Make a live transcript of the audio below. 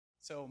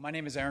So my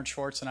name is Aaron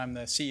Schwartz, and I'm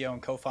the CEO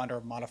and co-founder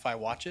of Modify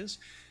Watches.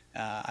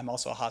 I'm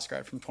also a Haas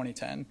grad from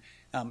 2010.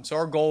 So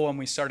our goal when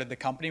we started the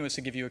company was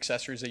to give you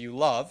accessories that you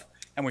love,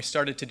 and we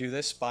started to do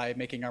this by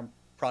making our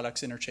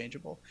products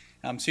interchangeable.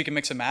 So you can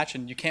mix and match,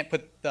 and you can't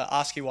put the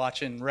Oski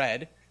watch in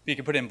red, but you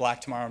can put it in black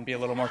tomorrow and be a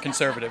little more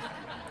conservative.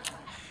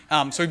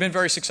 So we've been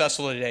very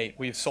successful to date.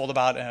 We've sold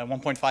about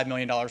 $1.5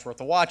 million worth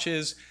of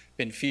watches,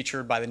 been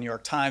featured by the New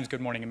York Times,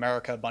 Good Morning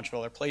America, a bunch of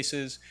other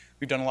places.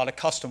 We've done a lot of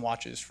custom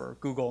watches for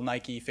Google,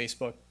 Nike,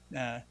 Facebook,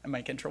 I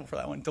might get in trouble for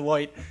that one,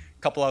 Deloitte,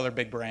 a couple other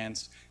big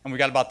brands. And we've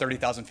got about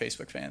 30,000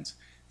 Facebook fans.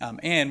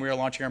 And we are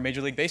launching our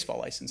Major League Baseball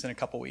license in a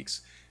couple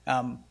weeks.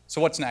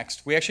 So what's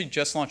next? We actually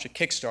just launched a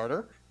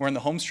Kickstarter. We're in the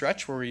home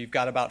stretch where we've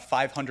got about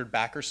 500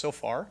 backers so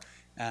far.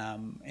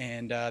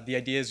 The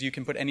idea is you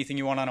can put anything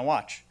you want on a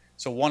watch.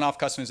 So one-off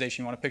customization,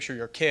 you want to picture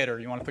your kid or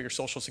you want to put your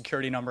social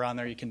security number on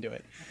there, you can do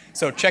it.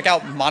 So check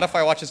out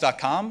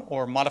modifywatches.com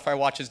or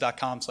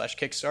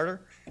modifywatches.com/Kickstarter.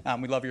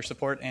 We love your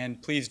support,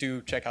 and please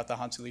do check out the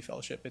Hans Lee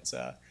Fellowship.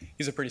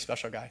 He's a pretty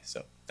special guy,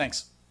 so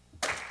thanks.